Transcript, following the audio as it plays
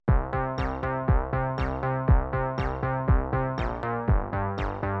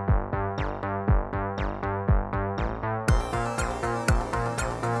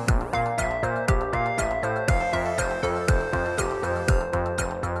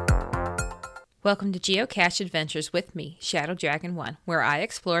Welcome to Geocache Adventures with me, Shadow Dragon 1, where I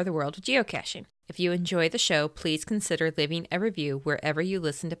explore the world of geocaching. If you enjoy the show, please consider leaving a review wherever you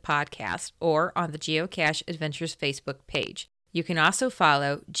listen to podcasts or on the Geocache Adventures Facebook page. You can also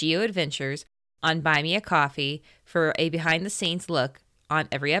follow Geo Adventures on Buy Me a Coffee for a behind-the-scenes look on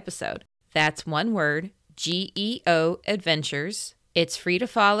every episode. That's one word, GEO Adventures. It's free to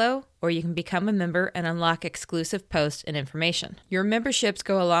follow, or you can become a member and unlock exclusive posts and information. Your memberships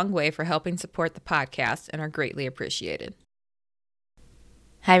go a long way for helping support the podcast and are greatly appreciated.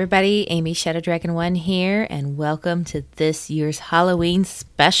 Hi everybody, Amy Shadow Dragon 1 here, and welcome to this year's Halloween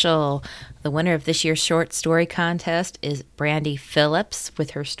special. The winner of this year's short story contest is Brandy Phillips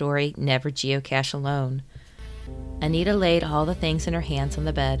with her story, Never Geocache Alone. Anita laid all the things in her hands on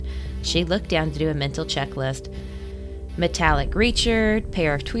the bed. She looked down to do a mental checklist. Metallic reacher,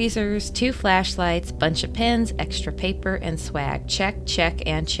 pair of tweezers, 2 flashlights, bunch of pens, extra paper, and swag. Check, check,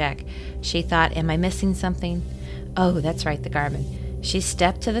 and check. She thought, am I missing something? Oh, that's right, the Garmin. She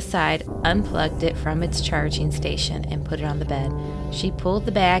stepped to the side, unplugged it from its charging station, and put it on the bed. She pulled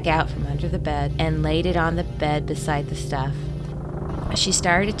the bag out from under the bed and laid it on the bed beside the stuff. She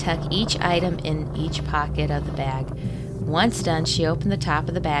started to tuck each item in each pocket of the bag. Once done, she opened the top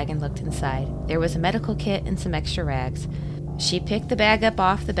of the bag and looked inside. There was a medical kit and some extra rags. She picked the bag up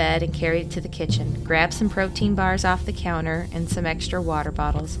off the bed and carried it to the kitchen, grabbed some protein bars off the counter and some extra water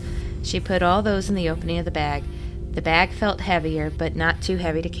bottles. She put all those in the opening of the bag. The bag felt heavier, but not too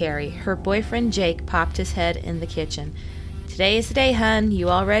heavy to carry. Her boyfriend Jake popped his head in the kitchen. "Today is the day, hun. You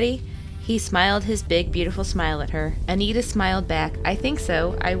all ready?" He smiled his big, beautiful smile at her. Anita smiled back. "I think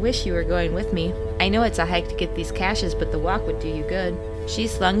so. I wish you were going with me. I know it's a hike to get these caches, but the walk would do you good." She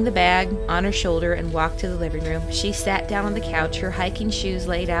slung the bag on her shoulder and walked to the living room. She sat down on the couch, her hiking shoes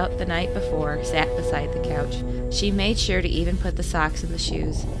laid out the night before, sat beside the couch. She made sure to even put the socks in the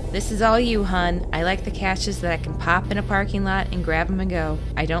shoes. "This is all you, hun. I like the caches that I can pop in a parking lot and grab them and go.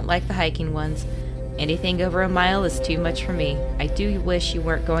 I don't like the hiking ones. Anything over a mile is too much for me. I do wish you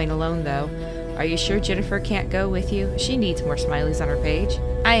weren't going alone, though. Are you sure Jennifer can't go with you? She needs more smileys on her page."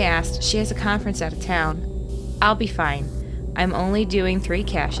 I asked. "She has a conference out of town." "I'll be fine. I'm only doing 3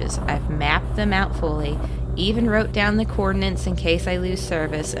 caches. I've mapped them out fully, even wrote down the coordinates in case I lose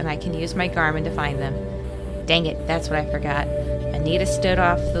service, and I can use my Garmin to find them." "Dang it, that's what I forgot." Anita stood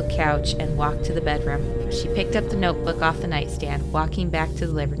off the couch and walked to the bedroom. She picked up the notebook off the nightstand, walking back to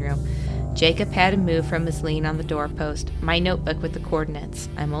the living room. Jacob had to move from his lean on the doorpost. "My notebook with the coordinates.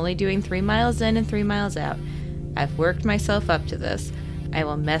 I'm only doing 3 miles in and 3 miles out. I've worked myself up to this. I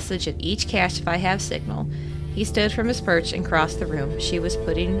will message at each cache if I have signal." He stood from his perch and crossed the room. She was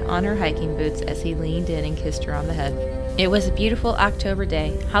putting on her hiking boots as he leaned in and kissed her on the head. It was a beautiful October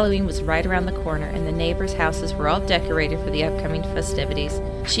day. Halloween was right around the corner, and the neighbors' houses were all decorated for the upcoming festivities.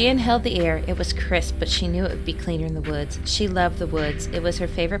 She inhaled the air. It was crisp, but she knew it would be cleaner in the woods. She loved the woods. It was her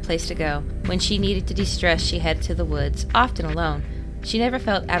favorite place to go. When she needed to de-stress, she headed to the woods, often alone. She never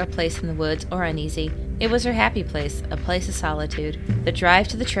felt out of place in the woods or uneasy. It was her happy place, a place of solitude. The drive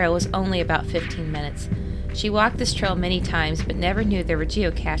to the trail was only about 15 minutes. She walked this trail many times, but never knew there were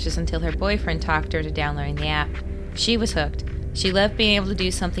geocaches until her boyfriend talked her to downloading the app. She was hooked. She loved being able to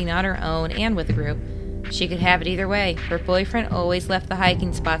do something on her own and with a group. She could have it either way. Her boyfriend always left the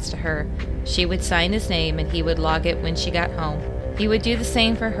hiking spots to her. She would sign his name and he would log it when she got home. He would do the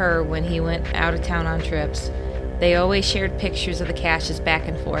same for her when he went out of town on trips. They always shared pictures of the caches back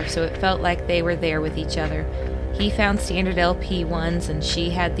and forth, so it felt like they were there with each other. He found standard LP ones and she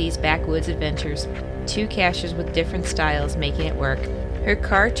had these backwoods adventures. 2 caches with different styles, making it work. Her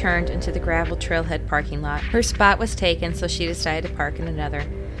car turned into the gravel trailhead parking lot. Her spot was taken, so she decided to park in another.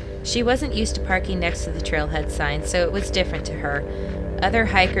 She wasn't used to parking next to the trailhead sign, so it was different to her. Other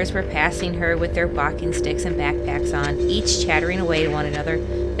hikers were passing her with their walking sticks and backpacks on, each chattering away to one another.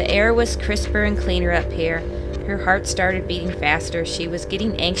 The air was crisper and cleaner up here. Her heart started beating faster. She was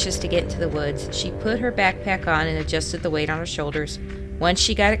getting anxious to get into the woods. She put her backpack on and adjusted the weight on her shoulders. Once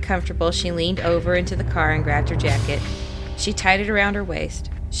she got it comfortable, she leaned over into the car and grabbed her jacket. She tied it around her waist.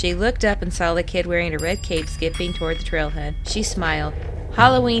 She looked up and saw the kid wearing a red cape skipping toward the trailhead. She smiled.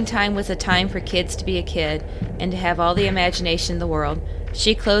 Halloween time was a time for kids to be a kid and to have all the imagination in the world.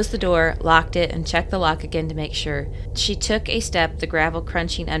 She closed the door, locked it, and checked the lock again to make sure. She took a step, the gravel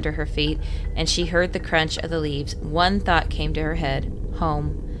crunching under her feet, and she heard the crunch of the leaves. One thought came to her head.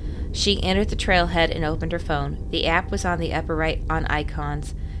 Home. She entered the trailhead and opened her phone. The app was on the upper right on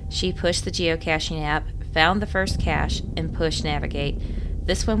icons. She pushed the geocaching app, found the first cache, and pushed navigate.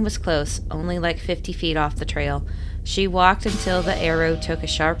 This one was close, only like 50 feet off the trail. She walked until the arrow took a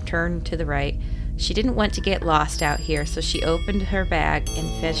sharp turn to the right. She didn't want to get lost out here, so she opened her bag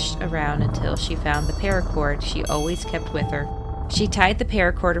and fished around until she found the paracord she always kept with her. She tied the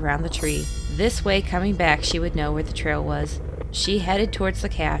paracord around the tree. This way, coming back, she would know where the trail was. She headed towards the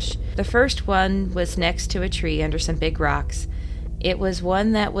cache. The first one was next to a tree under some big rocks. It was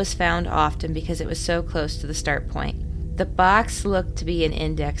one that was found often because it was so close to the start point. The box looked to be an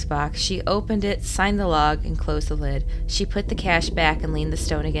index box. She opened it, signed the log, and closed the lid. She put the cache back and leaned the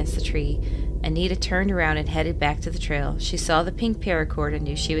stone against the tree. Anita turned around and headed back to the trail. She saw the pink paracord and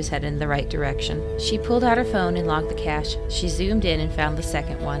knew she was headed in the right direction. She pulled out her phone and logged the cache. She zoomed in and found the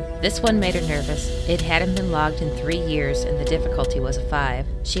second one. This one made her nervous. It hadn't been logged in 3 years, and the difficulty was a 5.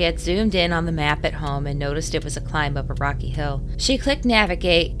 She had zoomed in on the map at home and noticed it was a climb up a rocky hill. She clicked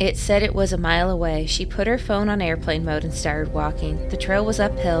navigate. It said it was a mile away. She put her phone on airplane mode and started walking. The trail was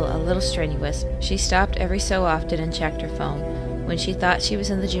uphill, a little strenuous. She stopped every so often and checked her phone. When she thought she was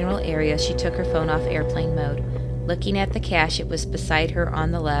in the general area, she took her phone off airplane mode. Looking at the cache, it was beside her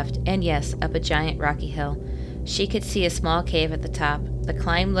on the left, and yes, up a giant rocky hill. She could see a small cave at the top. The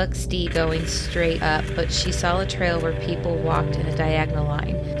climb looked steep going straight up, but she saw a trail where people walked in a diagonal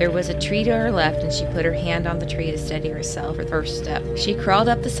line. There was a tree to her left, and she put her hand on the tree to steady herself for the first step. She crawled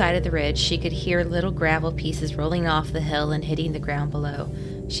up the side of the ridge. She could hear little gravel pieces rolling off the hill and hitting the ground below.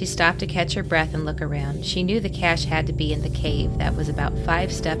 She stopped to catch her breath and look around. She knew the cache had to be in the cave that was about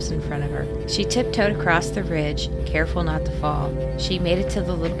 5 steps in front of her. She tiptoed across the ridge, careful not to fall. She made it to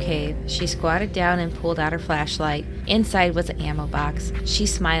the little cave. She squatted down and pulled out her flashlight. Inside was an ammo box. She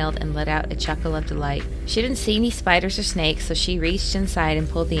smiled and let out a chuckle of delight. She didn't see any spiders or snakes, so she reached inside and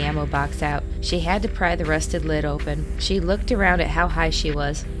pulled the ammo box out. She had to pry the rusted lid open. She looked around at how high she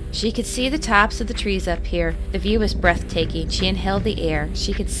was. She could see the tops of the trees up here. The view was breathtaking. She inhaled the air.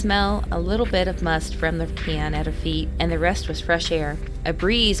 She could smell a little bit of must from the can at her feet, and the rest was fresh air. A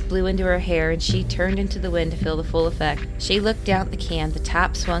breeze blew into her hair, and she turned into the wind to feel the full effect. She looked down at the can. The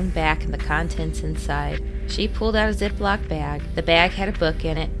top swung back and the contents inside. She pulled out a Ziploc bag. The bag had a book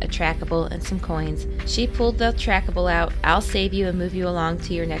in it, a trackable, and some coins. She pulled the trackable out. I'll save you and move you along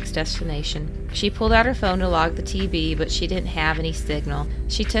to your next destination. She pulled out her phone to log the TB, but she didn't have any signal.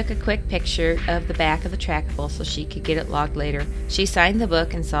 She took a quick picture of the back of the trackable so she could get it logged later. She signed the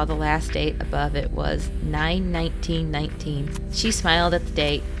book and saw the last date above it was 9/19/19. She smiled at the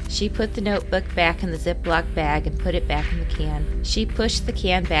date. She put the notebook back in the Ziploc bag and put it back in the can. She pushed the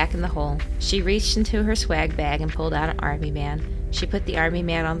can back in the hole. She reached into her swag bag and pulled out an Army Man. She put the Army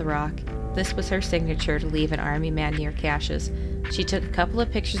Man on the rock. This was her signature to leave an Army Man near caches. She took a couple of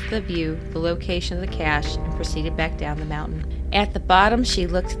pictures of the view, the location of the cache, and proceeded back down the mountain. At the bottom, she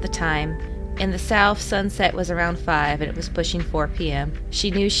looked at the time. In the south, sunset was around 5, and it was pushing 4 p.m.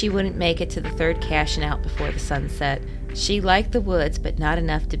 She knew she wouldn't make it to the third cache and out before the sun set. She liked the woods, but not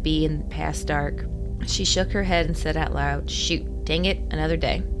enough to be in past dark. She shook her head and said out loud, "Shoot, dang it, another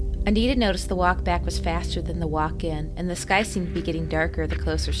day." Anita noticed the walk back was faster than the walk in, and the sky seemed to be getting darker the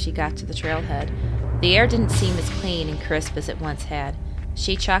closer she got to the trailhead. The air didn't seem as clean and crisp as it once had.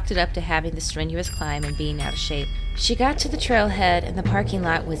 She chalked it up to having the strenuous climb and being out of shape. She got to the trailhead, and the parking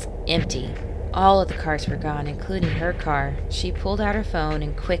lot was empty. All of the cars were gone, including her car. She pulled out her phone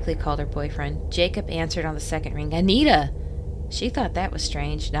and quickly called her boyfriend. Jacob answered on the second ring. "Anita!" She thought that was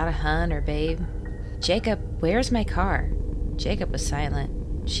strange, not a hun or babe. "Jacob, where's my car?" Jacob was silent.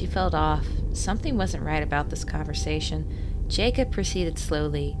 She felt off. Something wasn't right about this conversation. Jacob proceeded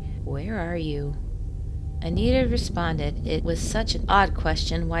slowly. "Where are you?" Anita responded. It was such an odd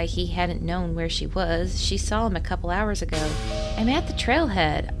question why he hadn't known where she was. She saw him a couple hours ago. "I'm at the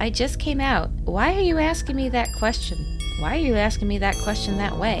trailhead. I just came out. Why are you asking me that question? Why are you asking me that question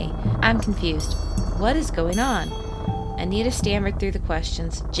that way? I'm confused. What is going on?" Anita stammered through the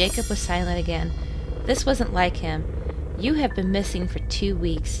questions. Jacob was silent again. This wasn't like him. "You have been missing for 2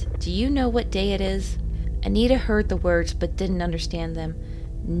 weeks. Do you know what day it is?" Anita heard the words but didn't understand them.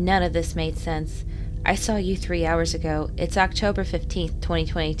 None of this made sense. "I saw you 3 hours ago. It's October 15th,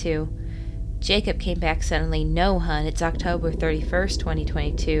 2022. Jacob came back suddenly. "No, hun, it's October 31st,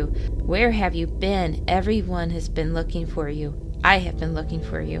 2022. Where have you been? Everyone has been looking for you. I have been looking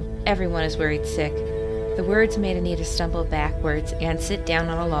for you. Everyone is worried sick." The words made Anita stumble backwards and sit down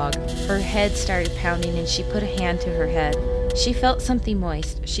on a log. Her head started pounding and she put a hand to her head. She felt something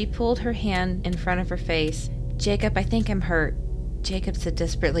moist. She pulled her hand in front of her face. "Jacob, I think I'm hurt." Jacob said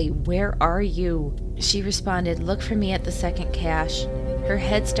desperately, "Where are you?" She responded, "Look for me at the second cache." Her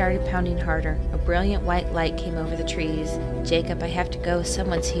head started pounding harder. A brilliant white light came over the trees. "Jacob, I have to go.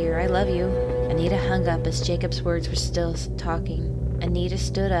 Someone's here. I love you." Anita hung up as Jacob's words were still talking. Anita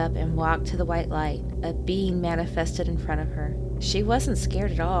stood up and walked to the white light. A being manifested in front of her. She wasn't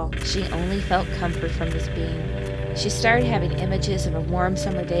scared at all. She only felt comfort from this being. She started having images of a warm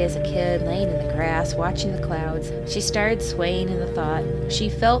summer day as a kid, laying in the grass, watching the clouds. She started swaying in the thought. She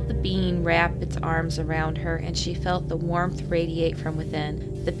felt the being wrap its arms around her, and she felt the warmth radiate from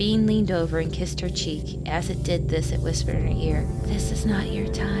within. The being leaned over and kissed her cheek. As it did this, it whispered in her ear, "This is not your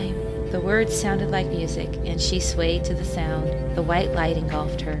time." The words sounded like music, and she swayed to the sound. The white light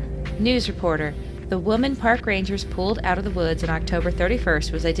engulfed her. News reporter. The woman park rangers pulled out of the woods on October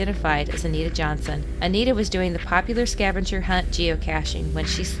 31st was identified as Anita Johnson. Anita was doing the popular scavenger hunt geocaching when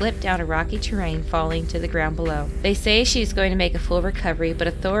she slipped down a rocky terrain, falling to the ground below. They say she's going to make a full recovery, but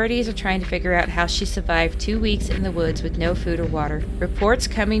authorities are trying to figure out how she survived 2 weeks in the woods with no food or water. Reports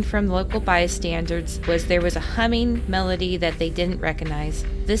coming from local bystanders was there was a humming melody that they didn't recognize.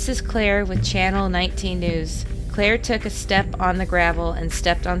 This is Claire with Channel 19 News. Claire took a step on the gravel and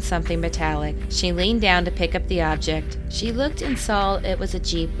stepped on something metallic. She leaned down to pick up the object. She looked and saw it was a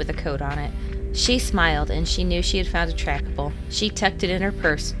Jeep with a coat on it. She smiled, and she knew she had found a trackable. She tucked it in her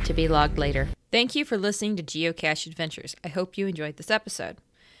purse to be logged later. Thank you for listening to Geocache Adventures. I hope you enjoyed this episode.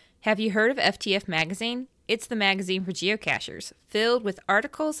 Have you heard of FTF Magazine? It's the magazine for geocachers, filled with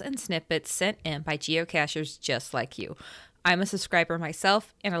articles and snippets sent in by geocachers just like you. I'm a subscriber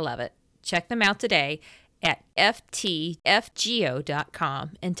myself, and I love it. Check them out today at ftfgeo.com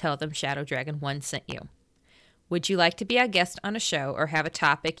and tell them Shadow Dragon 1 sent you. Would you like to be a guest on a show or have a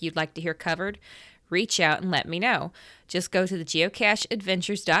topic you'd like to hear covered? Reach out and let me know. Just go to the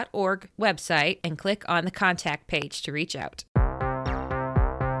geocacheadventures.org website and click on the contact page to reach out.